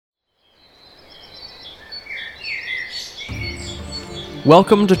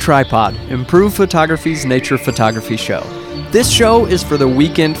Welcome to Tripod, Improved Photography's nature photography show. This show is for the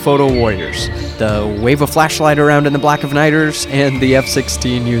weekend photo warriors, the wave a flashlight around in the black of nighters, and the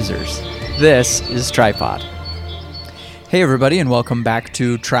F-16 users. This is Tripod. Hey everybody, and welcome back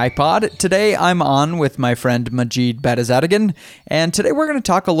to Tripod. Today I'm on with my friend Majid Badazadgan, and today we're going to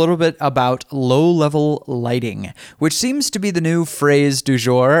talk a little bit about low-level lighting, which seems to be the new phrase du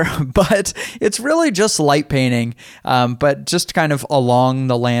jour, but it's really just light painting, but just kind of along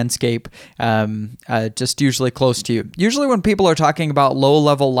the landscape, just usually close to you. Usually when people are talking about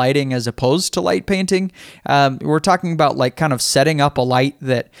low-level lighting as opposed to light painting, we're talking about like kind of setting up a light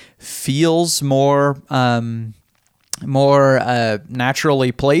that feels more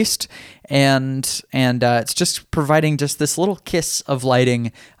naturally placed, and it's just providing just this little kiss of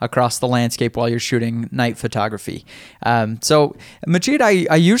lighting across the landscape while you're shooting night photography. So Majid,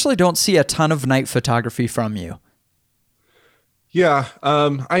 I usually don't see a ton of night photography from you. Yeah,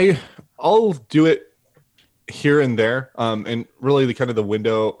 I'll do it here and there, and really the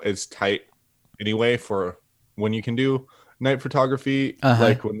window is tight anyway for when you can do night photography,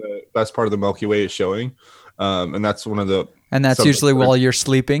 like when the best part of the Milky Way is showing. And that's one of the... And that's usually while you're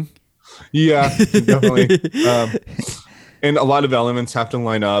sleeping? Yeah, definitely. And a lot of elements have to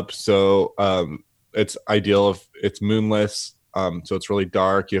line up. So it's ideal if it's moonless. So it's really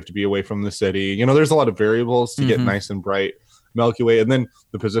dark. You have to be away from the city. You know, there's a lot of variables to get nice and bright Milky Way. And then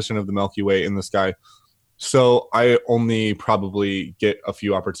the position of the Milky Way in the sky. So I only probably get a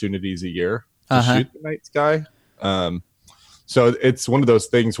few opportunities a year to shoot the night sky. So it's one of those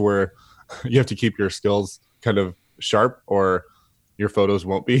things where you have to keep your skills kind of sharp or your photos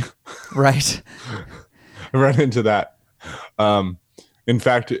won't be. Right. I run into that. In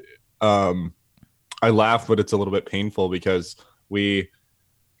fact, I laugh, but it's a little bit painful because we,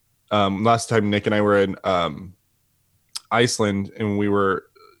 last time Nick and I were in Iceland and we were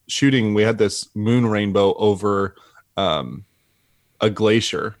shooting, we had this moon rainbow over a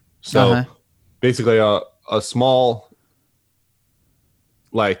glacier. So basically a small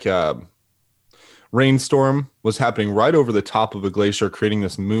rainstorm was happening right over the top of a glacier, creating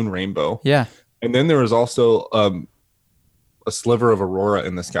this moon rainbow. Yeah. And then there was also a sliver of aurora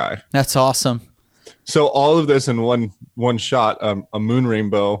in the sky. That's awesome. So all of this in one shot, a moon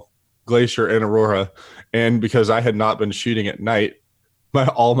rainbow, glacier, and aurora. And because I had not been shooting at night,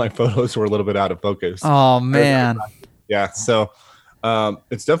 all my photos were a little bit out of focus. Oh man. Yeah. So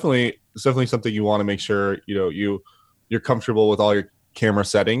it's definitely something you want to make sure, you're comfortable with all your camera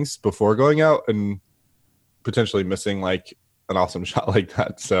settings before going out and potentially missing like an awesome shot like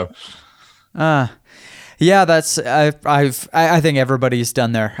that. So yeah, that's I think everybody's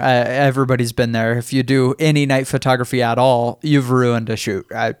done there. Everybody's been there. If you do any night photography at all, you've ruined a shoot.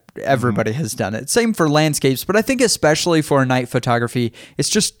 Everybody has done it. Same for landscapes, but I think especially for night photography, it's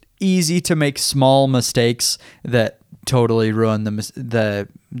just easy to make small mistakes that totally ruin the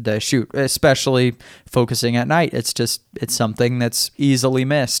shoot, especially focusing at night. It's something that's easily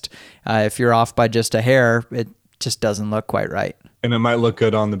missed. If you're off by just a hair, it just doesn't look quite right. And it might look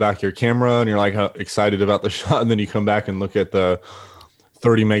good on the back of your camera and you're like excited about the shot, and then you come back and look at the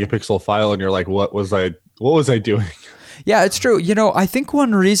 30 megapixel file and you're like, what was I doing? Yeah, it's true. I think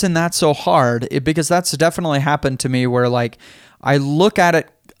one reason that's so hard is because that's definitely happened to me where like I look at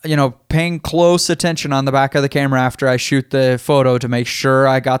it, paying close attention on the back of the camera after I shoot the photo to make sure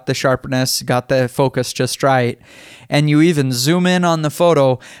I got the sharpness, got the focus just right. And you even zoom in on the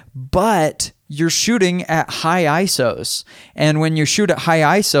photo, but you're shooting at high ISOs. And when you shoot at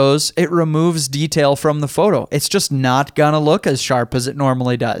high ISOs, it removes detail from the photo. It's just not gonna look as sharp as it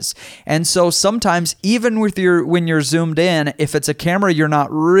normally does. And so sometimes even when you're zoomed in, if it's a camera you're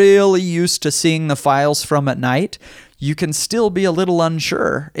not really used to seeing the files from at night, you can still be a little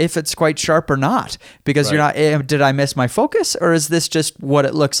unsure if it's quite sharp or not, because you're not, did I miss my focus, or is this just what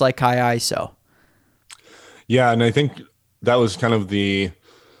it looks like high ISO? Yeah, and I think that was kind of the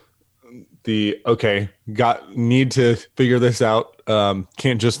need to figure this out.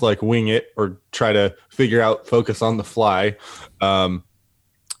 Can't just like wing it or try to figure out focus on the fly,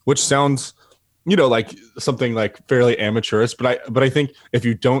 which sounds, like something like fairly amateurish. But I think if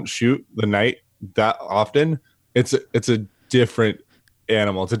you don't shoot the night that often, it's a different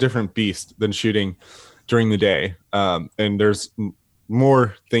animal. It's a different beast than shooting during the day. And there's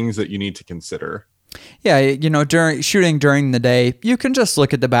more things that you need to consider. Yeah, during shooting during the day, you can just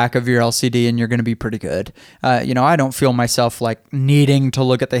look at the back of your LCD and you're going to be pretty good. I don't feel myself like needing to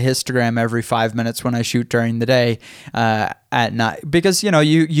look at the histogram every 5 minutes when I shoot during the day at night, because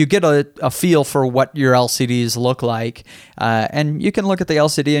you get a feel for what your LCDs look like, and you can look at the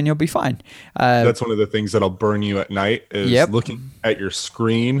LCD and you'll be fine. That's one of the things that'll burn you at night is looking at your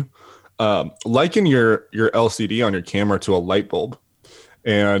screen, liken your LCD on your camera to a light bulb,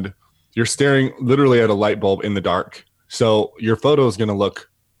 and you're staring literally at a light bulb in the dark. So your photo is going to look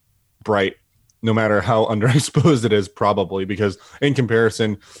bright no matter how underexposed it is, probably, because in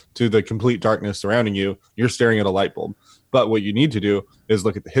comparison to the complete darkness surrounding you, you're staring at a light bulb. But what you need to do is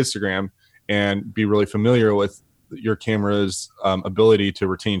look at the histogram and be really familiar with your camera's ability to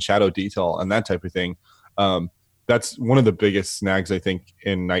retain shadow detail and that type of thing. That's one of the biggest snags, I think,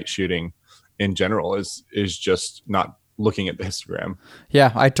 in night shooting in general is just not looking at the histogram.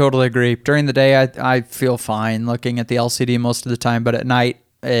 Yeah, I totally agree. During the day, I feel fine looking at the LCD most of the time, but at night,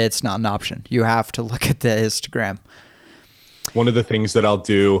 it's not an option. You have to look at the histogram. One of the things that I'll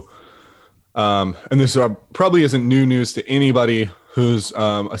do, and this probably isn't new news to anybody who's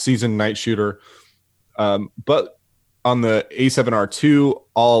a seasoned night shooter, but on the A7R2,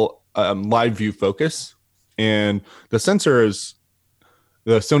 all live view focus, and the Sony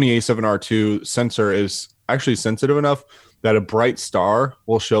A7R2 sensor is actually sensitive enough that a bright star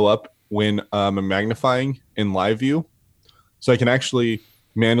will show up when I'm magnifying in live view. So I can actually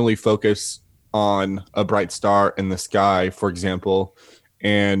manually focus on a bright star in the sky, for example.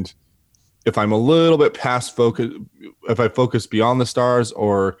 And if I'm a little bit past focus, if I focus beyond the stars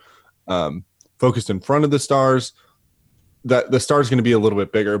or focused in front of the stars, that the star is going to be a little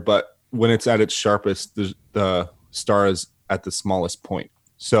bit bigger. But when it's at its sharpest, the star is at the smallest point.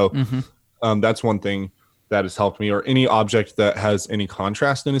 So that's one thing that has helped me, or any object that has any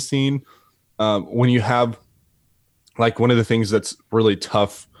contrast in a scene. When you have, like, one of the things that's really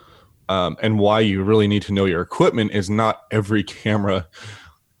tough and why you really need to know your equipment is not every camera.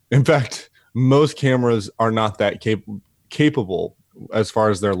 In fact, most cameras are not that capable as far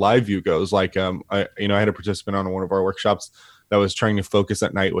as their live view goes. Like, I had a participant on one of our workshops that was trying to focus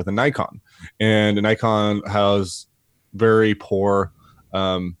at night with a Nikon, and a Nikon has very poor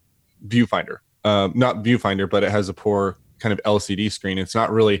viewfinder. Not viewfinder, but it has a poor kind of LCD screen. It's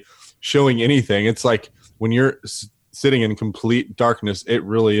not really showing anything. It's like when you're sitting in complete darkness, it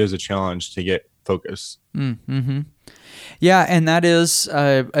really is a challenge to get focus. Mm-hmm. Yeah, and that is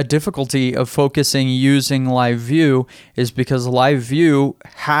a difficulty of focusing using live view, is because live view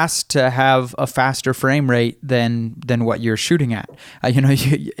has to have a faster frame rate than what you're shooting at.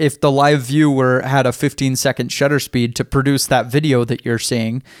 If the live view had a 15-second shutter speed to produce that video that you're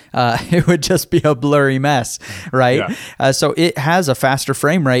seeing, it would just be a blurry mess, right? Yeah. So it has a faster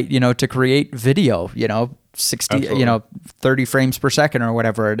frame rate, to create video, 60, Absolutely. 30 frames per second or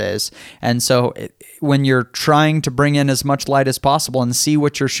whatever it is. And so when you're trying to bring in as much light as possible and see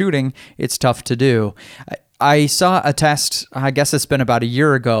what you're shooting, it's tough to do. I saw a test, I guess it's been about a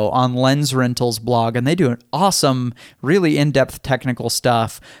year ago, on Lens Rental's blog, and they do an awesome, really in-depth technical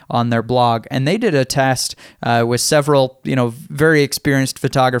stuff on their blog. And they did a test with several, very experienced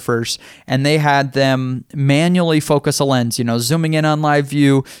photographers, and they had them manually focus a lens, zooming in on live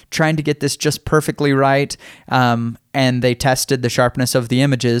view, trying to get this just perfectly right. And they tested the sharpness of the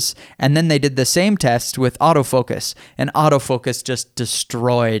images, and then they did the same test with autofocus, and autofocus just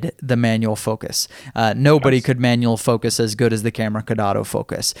destroyed the manual focus. Nobody could manual focus as good as the camera could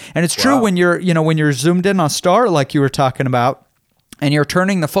autofocus. And it's true when you're zoomed in on a star, like you were talking about, and you're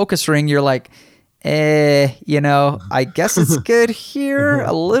turning the focus ring, you're like, I guess it's good here,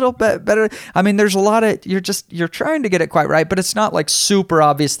 a little bit better. I mean, there's a lot of, you're trying to get it quite right, but it's not like super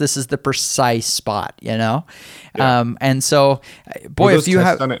obvious this is the precise spot, Yeah. And so, boy, if you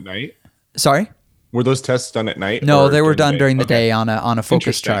have done at night, sorry, were those tests done at night? No, they were done during the day on a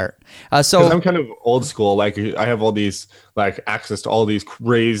focus chart. So I'm kind of old school. Like, I have all these, like, access to all these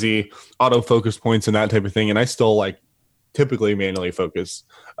crazy autofocus points and that type of thing, and I still, like, typically manually focus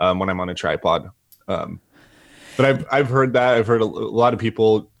when I'm on a tripod. But I've heard that. I've heard a lot of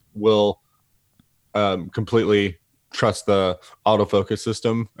people will completely trust the autofocus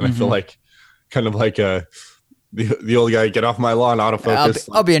system, and I feel like kind of like the old guy, get off my lawn, autofocus.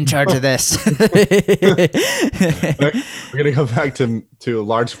 I'll be in charge of this. We're gonna go back to a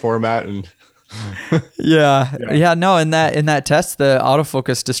large format and. No, in that test, the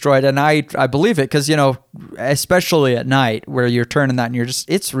autofocus destroyed, and I believe it, because especially at night where you're turning that and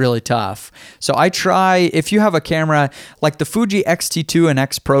it's really tough. So I try, if you have a camera like the Fuji X-T2 and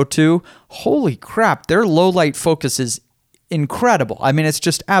X Pro 2, holy crap, their low light focus is incredible. I mean, it's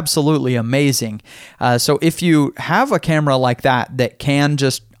just absolutely amazing. So if you have a camera like that can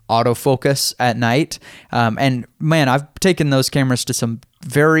just autofocus at night, and man, I've taken those cameras to some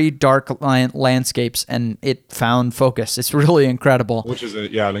very dark landscapes and it found focus. It's really incredible. Which is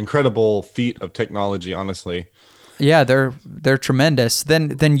an incredible feat of technology, honestly. Yeah, they're tremendous.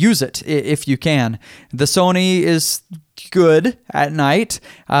 Then use it if you can. The Sony is good at night,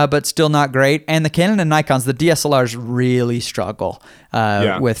 but still not great. And the Canon and Nikons, the DSLRs really struggle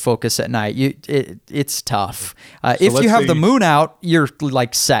with focus at night. It's tough. If you have the moon out, you're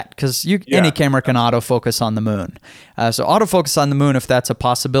like set because any camera can autofocus on the moon. So autofocus on the moon if that's a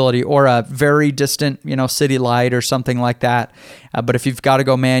possibility, or a very distant, city light or something like that. But if you've got to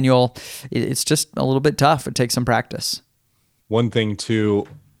go manual, it's just a little bit tough. It takes some practice. One thing too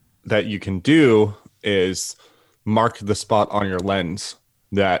that you can do is mark the spot on your lens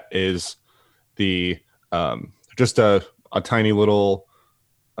that is the just a tiny little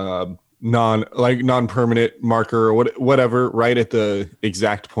non-permanent marker or whatever right at the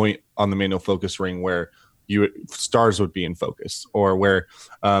exact point on the manual focus ring where stars would be in focus, or where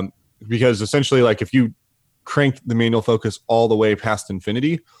because essentially, like, if you crank the manual focus all the way past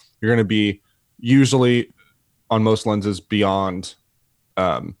infinity, you're going to be usually on most lenses beyond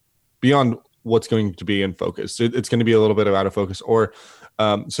what's going to be in focus. It's going to be a little bit out of focus, or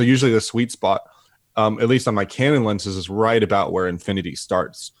so usually the sweet spot, at least on my Canon lenses, is right about where infinity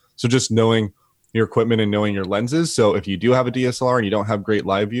starts. So just knowing your equipment and knowing your lenses. So if you do have a DSLR and you don't have great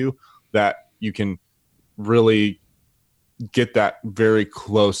live view, that you can really get that very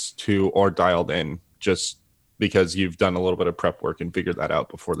close to or dialed in, just because you've done a little bit of prep work and figured that out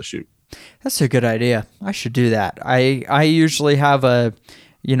before the shoot. That's a good idea. I should do that. I usually have a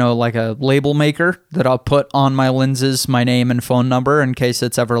like a label maker that I'll put on my lenses, my name and phone number in case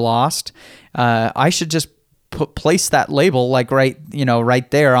it's ever lost. I should just place that label like right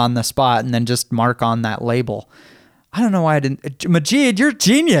there on the spot, and then just mark on that label. I don't know why I didn't. Majid, you're a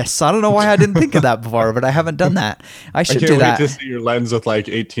genius. I don't know why I didn't think of that before, but I haven't done that. I should do that. I can't wait to see your lens with like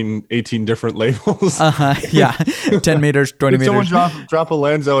 18 different labels. Yeah. 10 meters, 20 meters. Someone drop a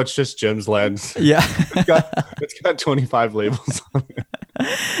lens. Oh, it's just Jim's lens. Yeah. It's got 25 labels on it.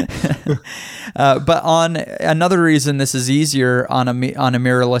 But on another reason this is easier on a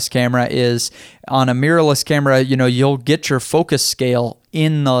mirrorless camera is on a mirrorless camera, you'll get your focus scale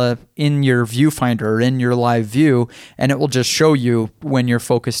in your viewfinder or in your live view, and it will just show you when you're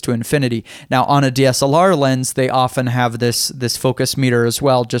focused to infinity. Now on a DSLR lens, they often have this focus meter as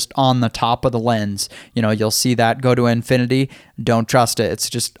well, just on the top of the lens. You'll see that go to infinity. Don't trust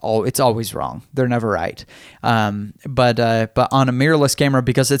it. It's always wrong. They're never right. But on a mirrorless camera,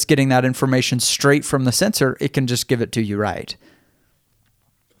 because it's getting that information straight from the sensor, it can just give it to you right.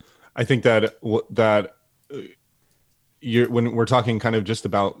 I think that when we're talking kind of just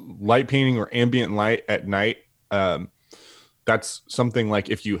about light painting or ambient light at night, that's something like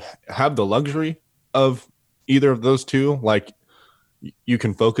if you have the luxury of either of those two, like you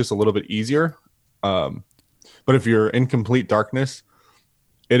can focus a little bit easier. But if you're in complete darkness,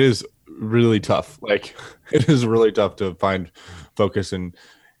 it is really tough. Like it is really tough to find focus and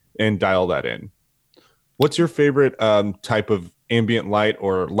dial that in. What's your favorite type of ambient light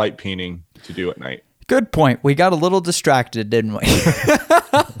or light painting to do at night? Good point. We got a little distracted, didn't we?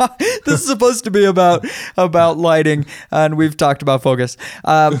 This is supposed to be about lighting, and we've talked about focus.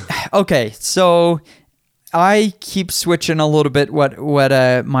 Okay, so I keep switching a little bit what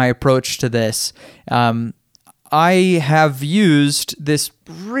my approach to this. I have used this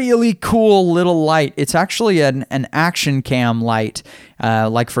really cool little light. It's actually an action cam light,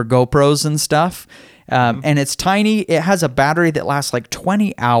 like for GoPros and stuff. And it's tiny. It has a battery that lasts like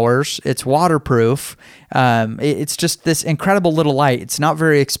 20 hours. It's waterproof. It's just this incredible little light. It's not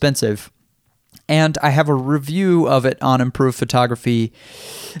very expensive. And I have a review of it on Improved Photography.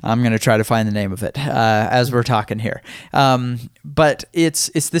 I'm going to try to find the name of it as we're talking here. But it's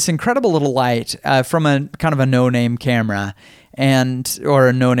this incredible little light from a kind of a no-name camera or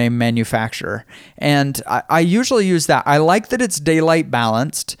a no-name manufacturer. And I usually use that. I like that it's daylight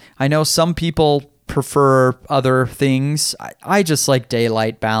balanced. I know some people prefer other things. I just like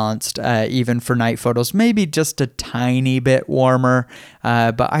daylight balanced, even for night photos, maybe just a tiny bit warmer.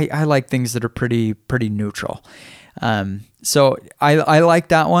 But I like things that are pretty neutral. So I like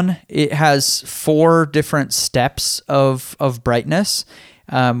that one. It has 4 different steps of brightness,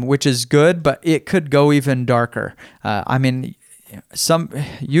 which is good, but it could go even darker.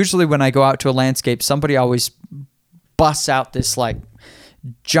 Usually when I go out to a landscape, somebody always busts out this like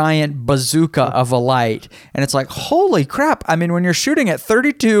giant bazooka of a light. And it's like, holy crap. I mean, when you're shooting at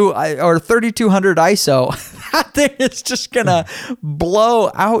 32 or 3200 ISO, that thing is just going to blow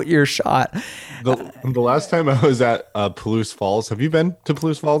out your shot. The last time I was at Palouse Falls, have you been to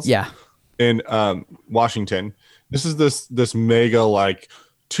Palouse Falls? Yeah. In Washington. This is this mega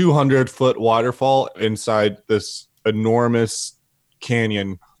 200-foot waterfall inside this enormous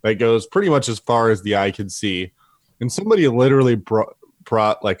canyon that goes pretty much as far as the eye could see. And somebody literally brought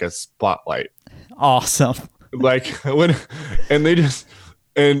a spotlight. Awesome. And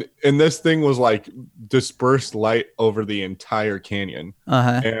this thing was dispersed light over the entire canyon.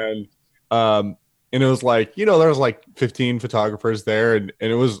 And it was there was 15 photographers there, and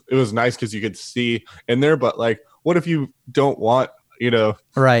it was nice because you could see in there. But what if you don't want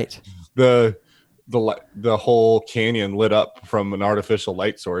right, the whole canyon lit up from an artificial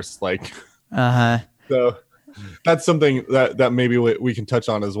light source? So that's something that maybe we can touch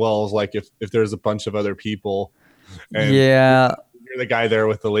on as well, is if there's a bunch of other people, and you're the guy there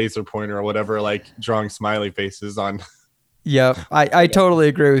with the laser pointer or whatever, drawing smiley faces on. Yep, I totally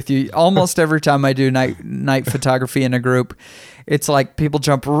agree with you. Almost every time I do night photography in a group, it's like people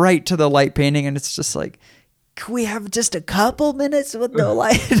jump right to the light painting, and it's just like, can we have just a couple minutes with no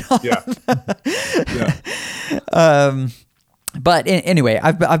light on? Yeah. But anyway,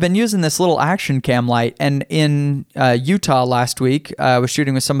 I've been using this little action cam light, and in Utah last week, I was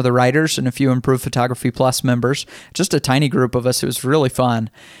shooting with some of the writers and a few Improved Photography Plus members, just a tiny group of us. It was really fun.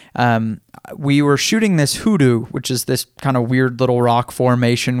 We were shooting this hoodoo, which is this kind of weird little rock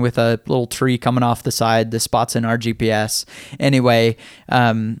formation with a little tree coming off the side. The spot's in our GPS. Anyway,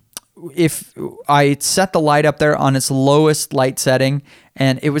 if I set the light up there on its lowest light setting,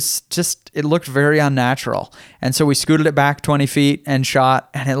 and it looked very unnatural. And so we scooted it back 20 feet and shot,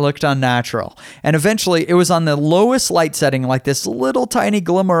 and it looked unnatural. And eventually it was on the lowest light setting, like this little tiny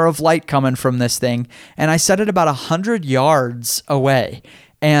glimmer of light coming from this thing. And I set it about 100 yards away,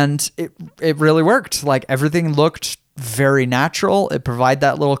 and it really worked. Everything looked very natural. It provided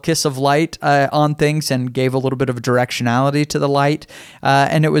that little kiss of light on things and gave a little bit of directionality to the light,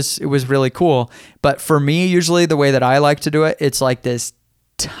 and it was really cool. But for me, usually the way that I like to do it, it's like this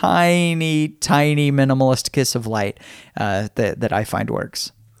tiny minimalist kiss of light that I find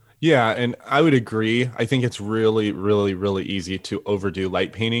works. Yeah, and I would agree. I think it's really, really, really easy to overdo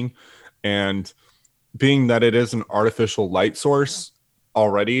light painting, and being that it is an artificial light source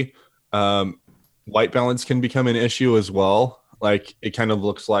already, white balance can become an issue as well. It kind of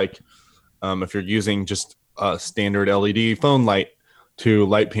looks like if you're using just a standard LED phone light to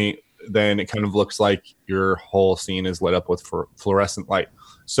light paint, then it kind of looks like your whole scene is lit up with fluorescent light.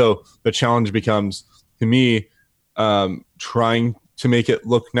 So the challenge becomes, to me, trying to make it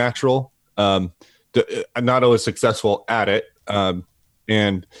look natural. I'm not always successful at it.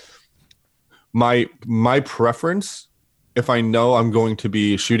 And my preference, if I know I'm going to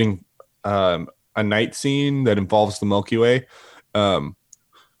be shooting a night scene that involves the Milky Way,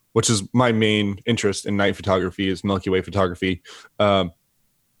 which is my main interest in night photography, is Milky Way photography.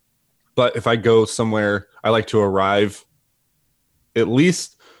 But if I go somewhere, I like to arrive at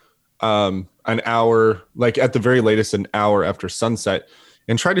least an hour, at the very latest, an hour after sunset,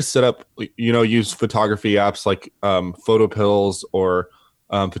 and try to set up, use photography apps like PhotoPills or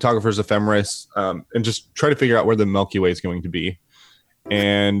Photographer's Ephemeris, and just try to figure out where the Milky Way is going to be.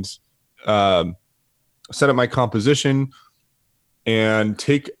 And set up my composition and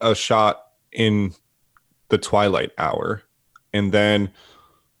take a shot in the twilight hour. And then a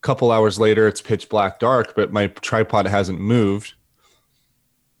couple hours later, it's pitch black dark, but my tripod hasn't moved.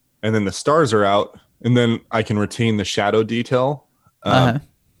 And then the stars are out, and then I can retain the shadow detail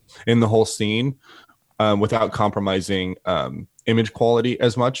in the whole scene without compromising image quality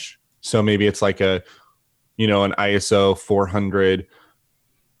as much. So maybe it's like an ISO 400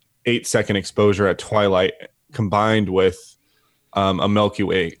 8-second exposure at twilight combined with a Milky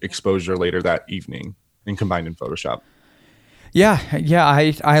Way exposure later that evening and combined in Photoshop. Yeah,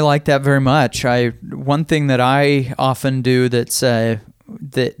 I like that very much. One thing that I often do that's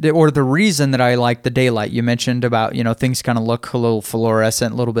or the reason that I like the daylight, you mentioned about, things kind of look a little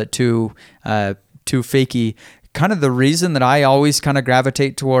fluorescent, a little bit too fakey. Kind of the reason that I always kind of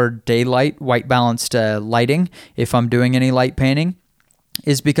gravitate toward daylight, white balanced lighting if I'm doing any light painting,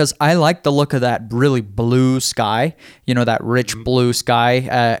 is because I like the look of that really blue sky, that rich blue sky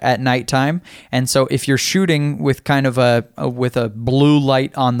at nighttime. And so if you're shooting with kind of with a blue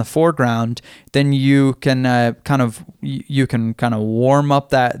light on the foreground, then you can kind of you can kind of warm up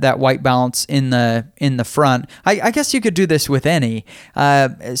that white balance in the front. I guess you could do this with any.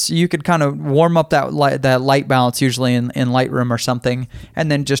 So you could kind of warm up that light balance usually in Lightroom or something,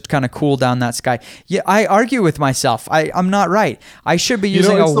 and then just kind of cool down that sky. Yeah, I argue with myself. I'm not right. I should be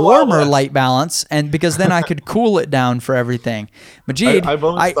using a warmer light balance, and because then I could cool it down for everything. Majid,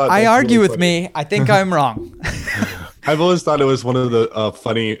 I argue with me. I think I'm wrong. I've always thought it was one of the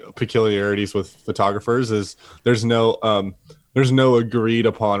funny peculiarities with photographers is there's no agreed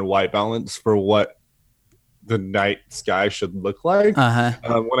upon white balance for what the night sky should look like.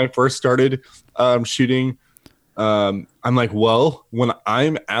 When I first started shooting, I'm like, well, when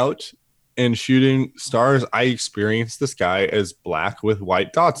I'm out and shooting stars, I experience the sky as black with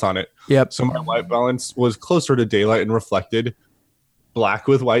white dots on it. Yep. So my white balance was closer to daylight and reflected black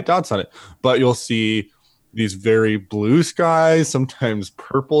with white dots on it. But you'll see these very blue skies, sometimes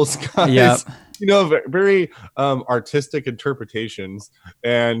purple skies, very artistic interpretations.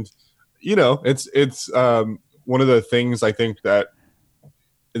 And, it's one of the things I think that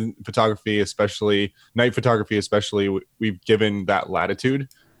in photography, especially night photography, we've given that latitude.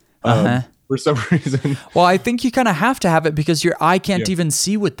 For some reason. Well, I think you kind of have to have it because your eye can't even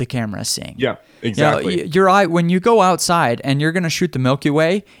see what the camera is seeing. Yeah, exactly. Your eye, when you go outside and you're going to shoot the Milky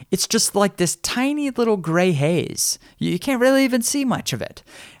Way, it's just like this tiny little gray haze. You can't really even see much of it.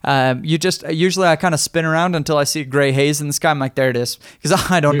 Usually I kind of spin around until I see a gray haze in the sky. I'm like, there it is.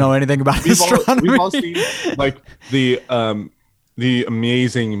 Because I don't know anything about astronomy. We've all seen like the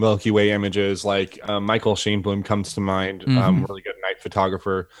amazing Milky Way images, like Michael Shainblum comes to mind, really good night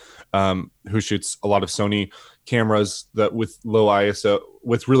photographer who shoots a lot of Sony cameras that with low ISO,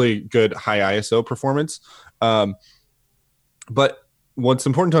 with really good high ISO performance. But what's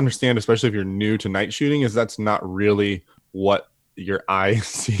important to understand, especially if you're new to night shooting, is that's not really what your eye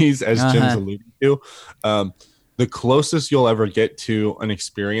sees, as Jim's alluding to. The closest you'll ever get to an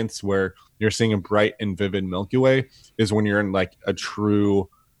experience where you're seeing a bright and vivid Milky Way is when you're in like a true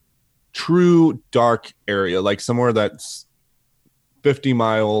dark area, like somewhere that's 50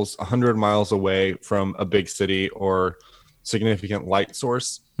 miles, 100 miles away from a big city or significant light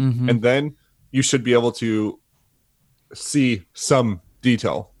source. And then you should be able to see some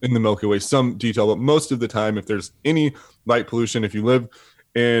detail in the Milky Way, some detail. But most of the time, if there's any light pollution, if you live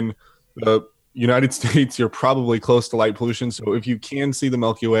in the United States, you're probably close to light pollution. So if you can see the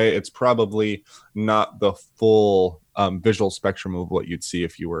Milky Way, it's probably not the full visual spectrum of what you'd see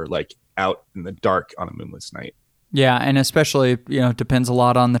if you were like out in the dark on a moonless night. Yeah, and especially, it depends a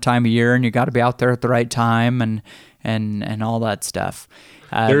lot on the time of year, and you got to be out there at the right time and all that stuff.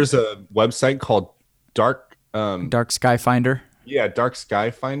 There's a website called Dark Sky Finder. Yeah, Dark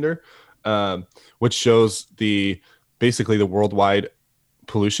Sky Finder, which shows basically the worldwide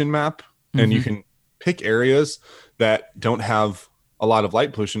pollution map, and you can pick areas that don't have a lot of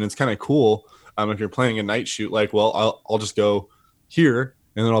light pollution. It's kind of cool if you're planning a night shoot. Like, well, I'll just go here,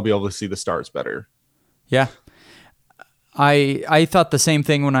 and then I'll be able to see the stars better. Yeah. I thought the same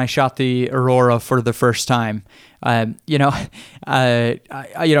thing when I shot the Aurora for the first time. I'd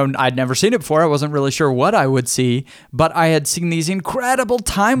never seen it before. I wasn't really sure what I would see, but I had seen these incredible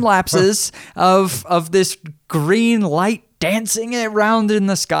time lapses of this green light dancing around in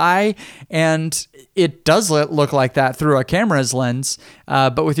the sky, and it does look like that through a camera's lens,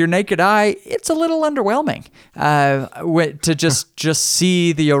 but with your naked eye, it's a little underwhelming to just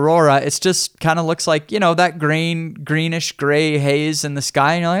see the aurora. It's just kind of looks like, that greenish gray haze in the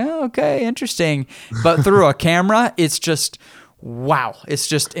sky, and you're like, oh, okay, interesting. But through a camera, it's just wow. It's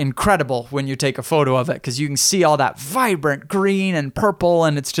just incredible when you take a photo of it, because you can see all that vibrant green and purple,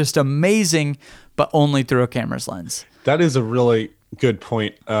 and it's just amazing, but only through a camera's lens. That is a really good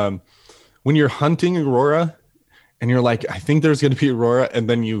point. When you're hunting aurora and you're like, I think there's going to be aurora, and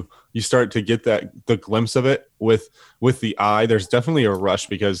then you start to get the glimpse of it with the eye, there's definitely a rush,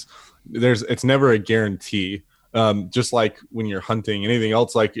 because it's never a guarantee. Just like when you're hunting anything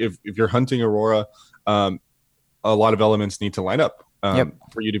else, like if you're hunting aurora, a lot of elements need to line up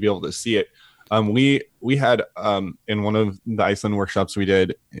for you to be able to see it. We had in one of the Iceland workshops we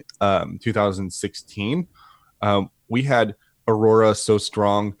did 2016, we had aurora so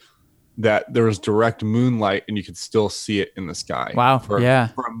strong that there was direct moonlight and you could still see it in the sky. Wow. For a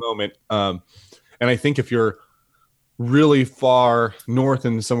moment. And I think if you're really far north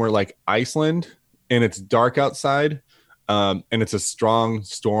in somewhere like Iceland and it's dark outside, and it's a strong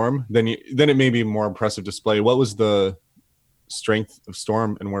storm, then it may be a more impressive display. What was the strength of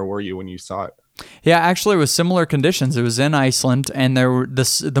storm, and where were you when you saw it? Yeah, actually, it was similar conditions. It was in Iceland, and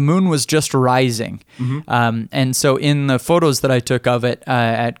the moon was just rising. And so, in the photos that I took of it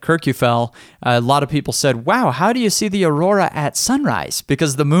at Kirkjufell, a lot of people said, "Wow, how do you see the aurora at sunrise?"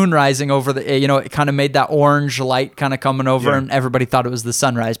 Because the moon rising over it kind of made that orange light kind of coming over, and everybody thought it was the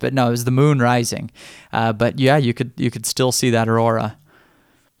sunrise, but no, it was the moon rising. But yeah, you could still see that aurora.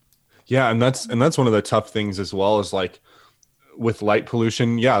 Yeah, and that's one of the tough things as well, is like, with light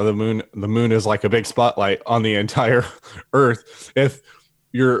pollution, the moon is like a big spotlight on the entire Earth. If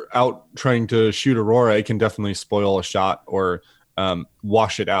you're out trying to shoot aurora, it can definitely spoil a shot or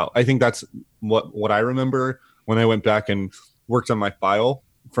wash it out. I think that's what I remember when I went back and worked on my file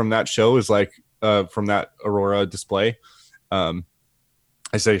from that show, is like from that aurora display.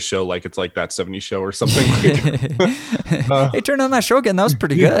 I say show like it's like that 70s show or something. Hey, turn on that show again. That was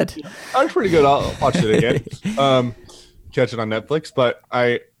pretty good. That was pretty good. I'll watch it again. Catch it on Netflix. But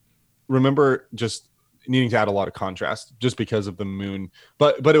I remember just needing to add a lot of contrast just because of the moon.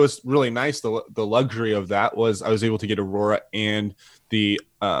 But it was really nice. The luxury of that was I was able to get aurora, and the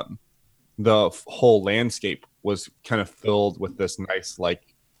whole landscape was kind of filled with this nice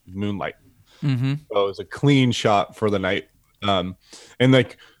like moonlight. So it was a clean shot for the night. And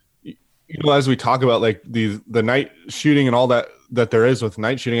like, as we talk about like the night shooting and all that there is with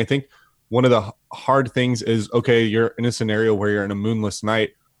night shooting, I think one of the hard things is, okay, you're in a scenario where you're in a moonless night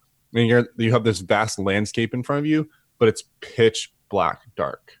and you have this vast landscape in front of you, but it's pitch black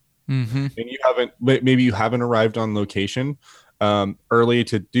dark. And maybe you haven't arrived on location early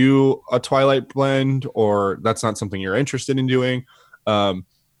to do a twilight blend, or that's not something you're interested in doing,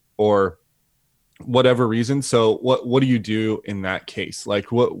 or whatever reason. So what do you do in that case?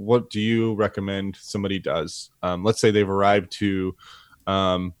 Like what do you recommend somebody does? Let's say they've arrived to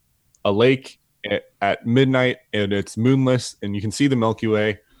a lake at midnight and it's moonless and you can see the Milky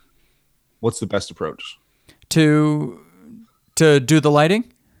Way. What's the best approach to do the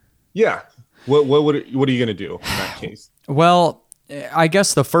lighting? Yeah. What are you going to do in that case? Well, I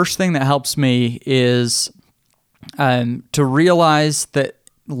guess the first thing that helps me is to realize that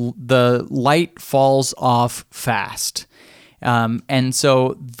the light falls off fast. And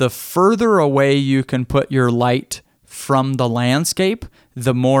so the further away you can put your light from the landscape,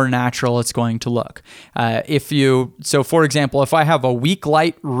 the more natural it's going to look. So for example, if I have a weak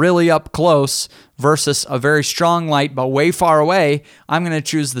light really up close versus a very strong light but way far away, I'm going to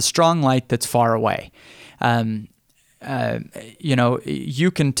choose the strong light that's far away.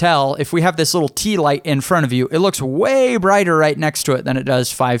 You can tell if we have this little tea light in front of you, it looks way brighter right next to it than it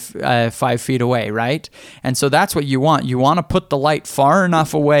does 5 feet away, right? And so that's what you want. You want to put the light far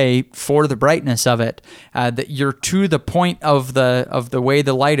enough away for the brightness of it that you're to the point of the way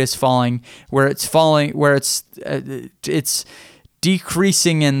the light is falling, where it's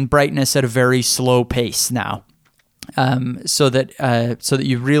decreasing in brightness at a very slow pace now. So that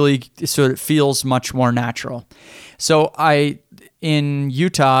it feels much more natural. So in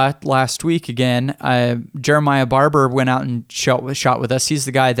Utah last week again, Jeremiah Barber went out and shot with us. He's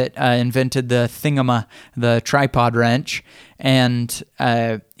the guy that invented the Thingama, the tripod wrench, and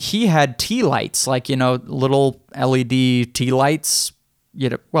he had tea lights, like little LED tea lights.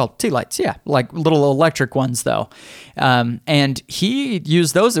 Tea lights, yeah, like little electric ones though. And he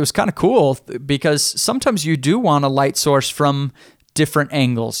used those. It was kind of cool because sometimes you do want a light source from different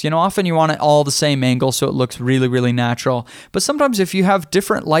angles. Often you want it all the same angle so it looks really, really natural. But sometimes if you have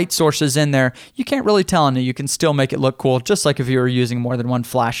different light sources in there, you can't really tell, and you can still make it look cool, just like if you were using more than one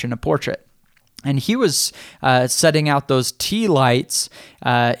flash in a portrait. And he was setting out those tea lights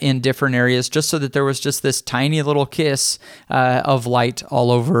in different areas just so that there was just this tiny little kiss of light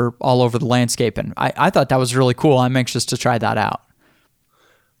all over the landscape. And I thought that was really cool. I'm anxious to try that out.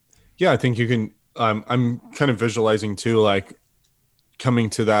 Yeah, I think you can. I'm kind of visualizing too, like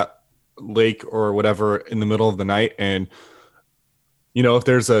coming to that lake or whatever in the middle of the night. And, if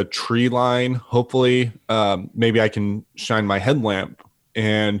there's a tree line, hopefully maybe I can shine my headlamp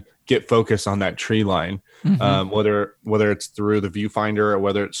and get focus on that tree line, whether it's through the viewfinder or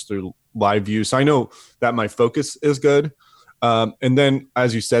whether it's through live view. So I know that my focus is good. And then,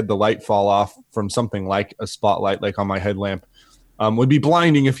 as you said, the light fall off from something like a spotlight, like on my headlamp, would be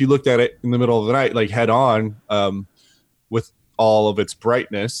blinding if you looked at it in the middle of the night, like head on, with all of its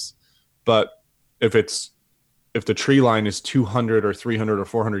brightness. But if the tree line is 200 or 300 or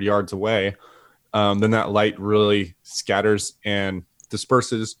 400 yards away, then that light really scatters and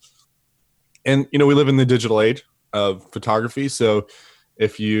disperses. And, we live in the digital age of photography. So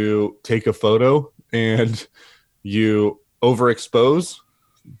if you take a photo and you overexpose,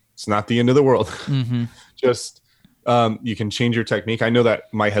 it's not the end of the world. Just, you can change your technique. I know that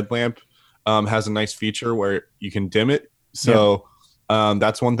my headlamp, has a nice feature where you can dim it. So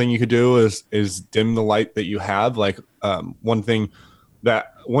that's one thing you could do is dim the light that you have. Like one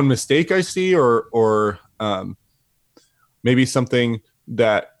mistake I see, or maybe something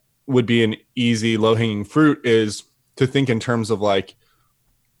that would be an easy low hanging fruit is to think in terms of like,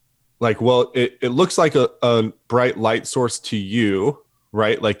 well, it looks like a bright light source to you,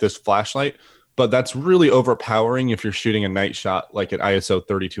 right? Like this flashlight, but that's really overpowering if you're shooting a night shot, like at ISO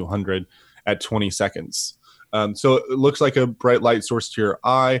 3200 at 20 seconds. So it looks like a bright light source to your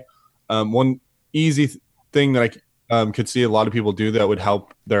eye. One easy thing that I could see a lot of people do that would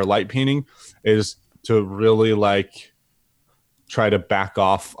help their light painting is to really like try to back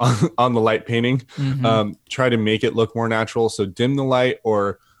off on the light painting, try to make it look more natural. So dim the light,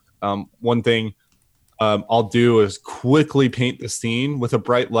 or one thing I'll do is quickly paint the scene with a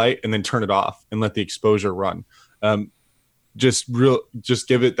bright light and then turn it off and let the exposure run. Just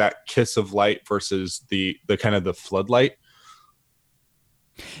give it that kiss of light versus the kind of the floodlight.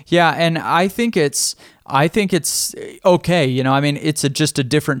 Yeah, and I think it's okay. You know, I mean, it's just a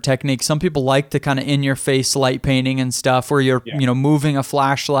different technique. Some people like the kind of in your face light painting and stuff where you're, you know, moving a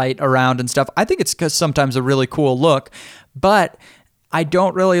flashlight around and stuff. I think it's sometimes a really cool look, but I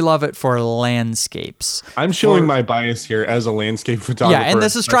don't really love it for landscapes. I'm showing my bias here as a landscape photographer. Yeah, and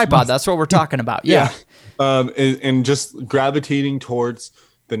this is tripod. That's what we're talking about. Yeah. And just gravitating towards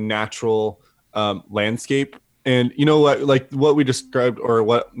the natural landscape. And you know what, like what we described, or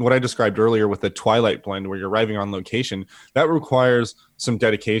what I described earlier with the twilight blend where you're arriving on location, that requires some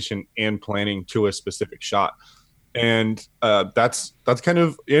dedication and planning to a specific shot. And that's kind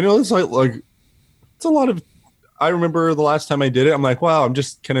of, you know, it's like it's a lot of, I remember the last time I did it, I'm like, wow, I'm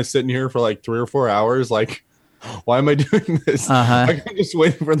just kind of sitting here for like 3 or 4 hours. Like, why am I doing this? I'm just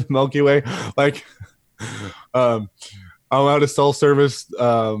waiting for the Milky Way. Like, I'm out of cell service.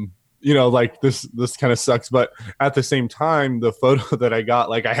 You know, like this kind of sucks, but at the same time, the photo that I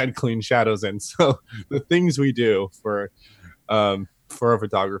got, like I had clean shadows in. So the things we do for our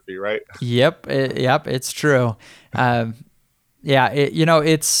photography, right? Yep. It's true. Yeah,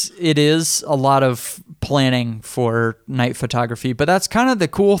 it is a lot of planning for night photography, but that's kind of the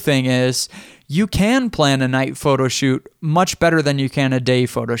cool thing is you can plan a night photo shoot much better than you can a day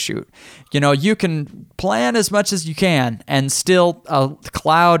photo shoot. You know, you can plan as much as you can and still a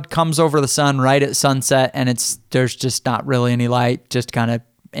cloud comes over the sun right at sunset and there's just not really any light, just kind of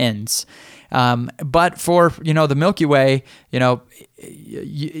ends. But for, you know, the Milky Way, you know,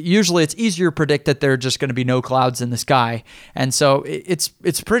 usually it's easier to predict that there are just going to be no clouds in the sky. And so it's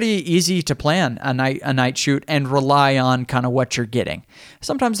pretty easy to plan a night shoot and rely on kind of what you're getting.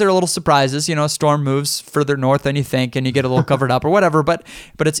 Sometimes there are little surprises, you know, a storm moves further north than you think and you get a little covered up or whatever, but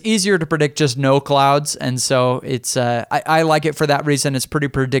it's easier to predict just no clouds. And so it's, I like it for that reason. It's pretty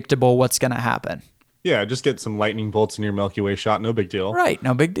predictable what's going to happen. Yeah, just get some lightning bolts in your Milky Way shot. No big deal. Right,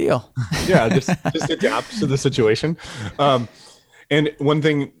 no big deal. Yeah, just adapt to the situation. And one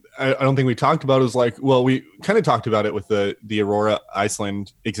thing I don't think we talked about is like, well, we kind of talked about it with the Aurora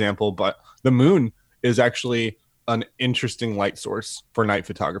Iceland example, but the moon is actually an interesting light source for night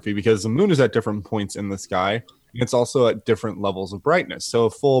photography because the moon is at different points in the sky. And it's also at different levels of brightness. So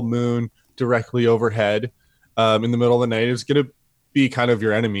a full moon directly overhead in the middle of the night is going to be kind of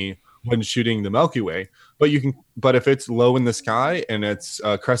your enemy when shooting the Milky Way. But if it's low in the sky and it's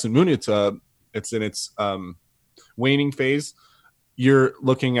a crescent moon, it's in its waning phase, you're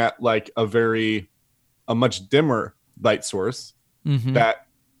looking at like a much dimmer light source that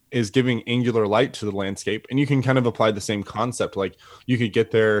is giving angular light to the landscape. And you can kind of apply the same concept. Like you could get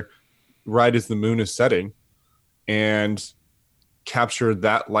there right as the moon is setting and capture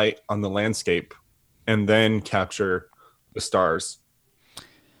that light on the landscape and then capture the stars.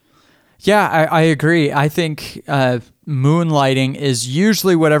 Yeah, I agree. I think moonlighting is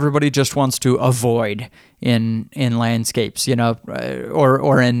usually what everybody just wants to avoid in landscapes, you know,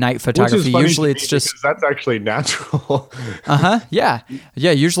 or in night photography. Usually it's just that's actually natural. Yeah.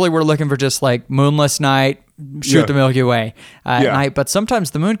 Usually we're looking for just like moonless night, shoot the Milky Way at night. But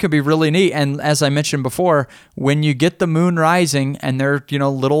sometimes the moon could be really neat. And as I mentioned before, when you get the moon rising and there are, you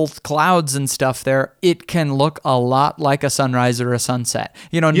know, little clouds and stuff there, it can look a lot like a sunrise or a sunset.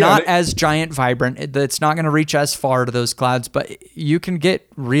 You know, not as giant, vibrant. It's not going to reach as far to those clouds, but you can get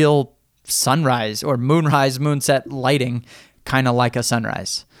real sunrise or moonrise, moonset lighting kind of like a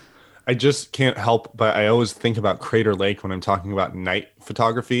sunrise. I just can't help but I always think about Crater Lake when I'm talking about night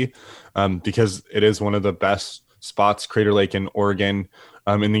photography, because it is one of the best spots. Crater Lake in Oregon,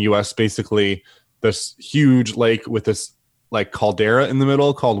 in the US, basically this huge lake with this like caldera in the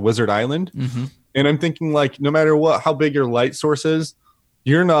middle called Wizard Island. And I'm thinking like, no matter how big your light source is,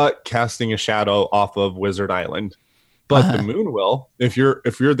 you're not casting a shadow off of Wizard Island, but the moon will. If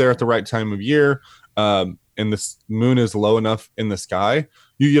you're there at the right time of year, and this moon is low enough in the sky,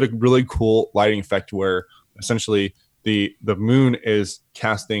 you get a really cool lighting effect where essentially the moon is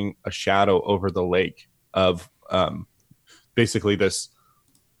casting a shadow over the lake of basically this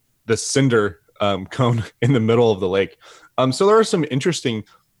cinder cone in the middle of the lake. So there are some interesting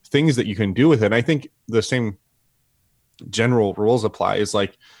things that you can do with it. And I think the same general rules apply. Is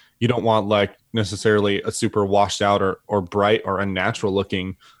like you don't want like necessarily a super washed out or bright or unnatural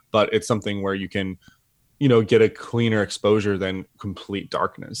looking, but it's something where you can, get a cleaner exposure than complete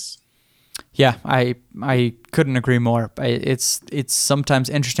darkness. Yeah, I couldn't agree more. It's sometimes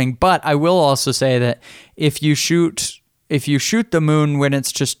interesting, but I will also say that if you shoot the moon when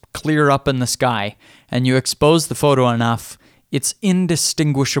it's just clear up in the sky and you expose the photo enough, it's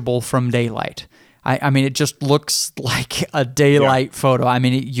indistinguishable from daylight. I mean, it just looks like a daylight photo. I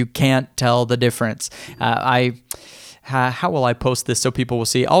mean, you can't tell the difference. How will I post this so people will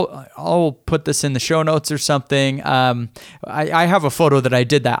see? I'll put this in the show notes or something. I have a photo that I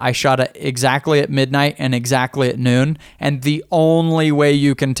did that. I shot it exactly at midnight and exactly at noon. And the only way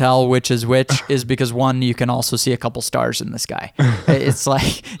you can tell which is which is because, one, you can also see a couple stars in the sky. It's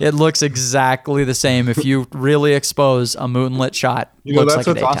like, it looks exactly the same. If you really expose a moonlit shot, that's like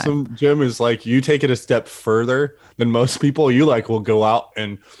what's awesome, Jim, is like you take it a step further than most people. You like will go out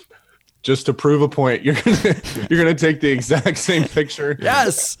and just to prove a point, you're gonna take the exact same picture.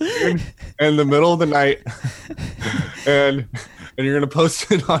 Yes. In the middle of the night, and you're gonna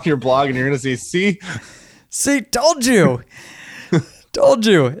post it on your blog, and you're gonna see, told you.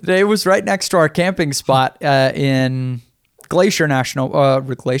 It was right next to our camping spot in Glacier National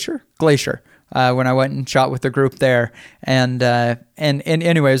Glacier. When I went and shot with the group there, and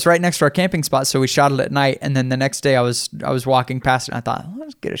anyway, it was right next to our camping spot, so we shot it at night. And then the next day, I was walking past it, and I thought,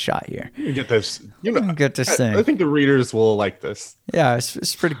 let's get a shot here. You get this. Get this thing. I think the readers will like this. Yeah,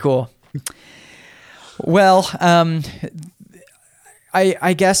 it's pretty cool. Well,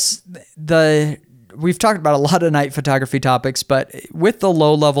 I guess we've talked about a lot of night photography topics, but with the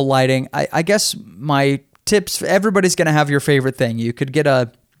low level lighting, I guess my tips. Everybody's gonna have your favorite thing. You could get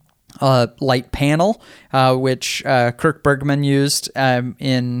a light panel, which Kirk Bergman used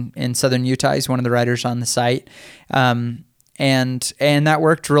in southern Utah. He's one of the writers on the site, and that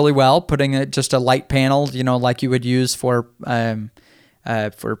worked really well. Putting just a light panel, like you would use for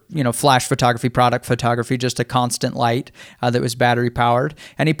flash photography, product photography, just a constant light that was battery powered.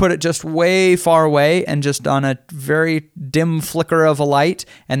 And he put it just way far away and just on a very dim flicker of a light.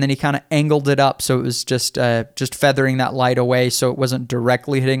 And then he kind of angled it up so it was just feathering that light away so it wasn't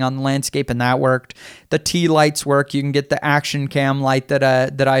directly hitting on the landscape, and that worked. The T lights work. You can get the action cam light that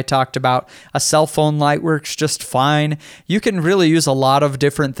I talked about. A cell phone light works just fine. You can really use a lot of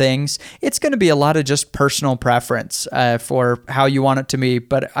different things. It's going to be a lot of just personal preference for how you want it to be.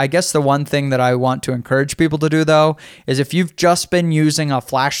 But I guess the one thing that I want to encourage people to do, though, is if you've just been using a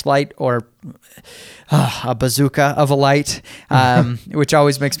flashlight or a bazooka of a light, which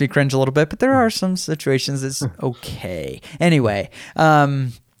always makes me cringe a little bit, but there are some situations it's okay. Anyway,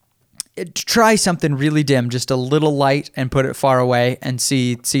 try something really dim, just a little light, and put it far away and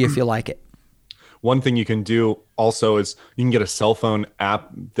see if you like it. One thing you can do also is you can get a cell phone app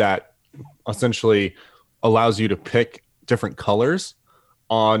that essentially allows you to pick different colors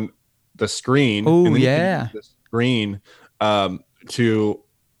on the screen. Oh, and then yeah. you can use the screen to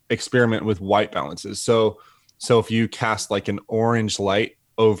experiment with white balances. So if you cast like an orange light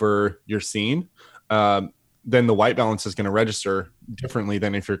over your scene, then the white balance is going to register differently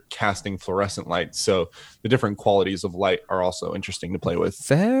than if you're casting fluorescent light. So the different qualities of light are also interesting to play with.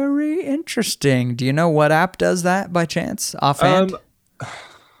 Very interesting. Do you know what app does that by chance, offhand?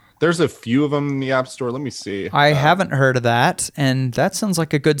 There's a few of them in the App Store. Let me see. I haven't heard of that, and that sounds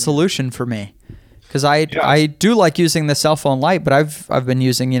like a good solution for me. Because I do like using the cell phone light, but I've been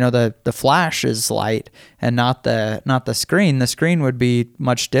using the flash as light and not the screen. The screen would be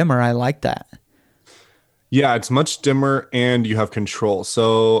much dimmer. I like that. Yeah, it's much dimmer, and you have control.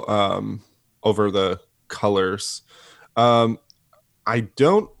 So over the colors, I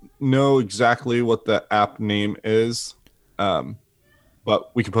don't know exactly what the app name is,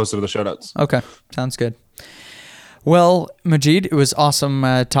 but we can post it in the show notes. Okay, sounds good. Well, Majid, it was awesome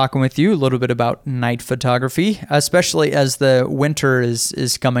talking with you a little bit about night photography, especially as the winter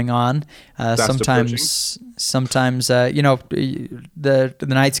is coming on. Sometimes the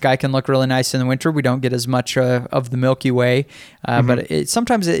night sky can look really nice in the winter. We don't get as much of the Milky Way, but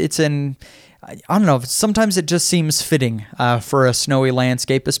sometimes it's in I don't know. Sometimes it just seems fitting for a snowy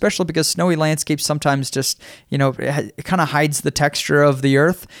landscape, especially because snowy landscapes sometimes just, it kind of hides the texture of the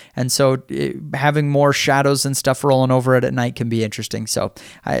earth. And so having more shadows and stuff rolling over it at night can be interesting. So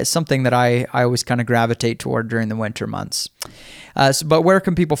it's something that I always kind of gravitate toward during the winter months. But where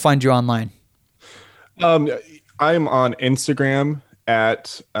can people find you online? I'm on Instagram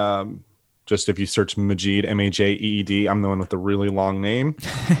at just if you search Majeed, Majeed. I'm the one with the really long name.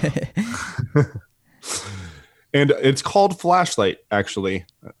 And it's called Flashlight, actually.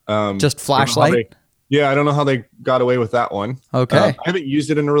 Just Flashlight? I don't know how they got away with that one. Okay. I haven't used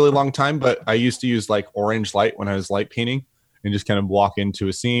it in a really long time, but I used to use like orange light when I was light painting and just kind of walk into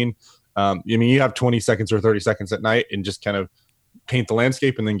a scene. You have 20 seconds or 30 seconds at night and just kind of paint the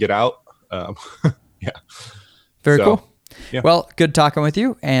landscape and then get out. Yeah. Very cool. Yeah. Well, good talking with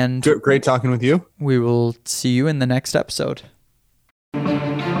you. And great talking with you. We will see you in the next episode.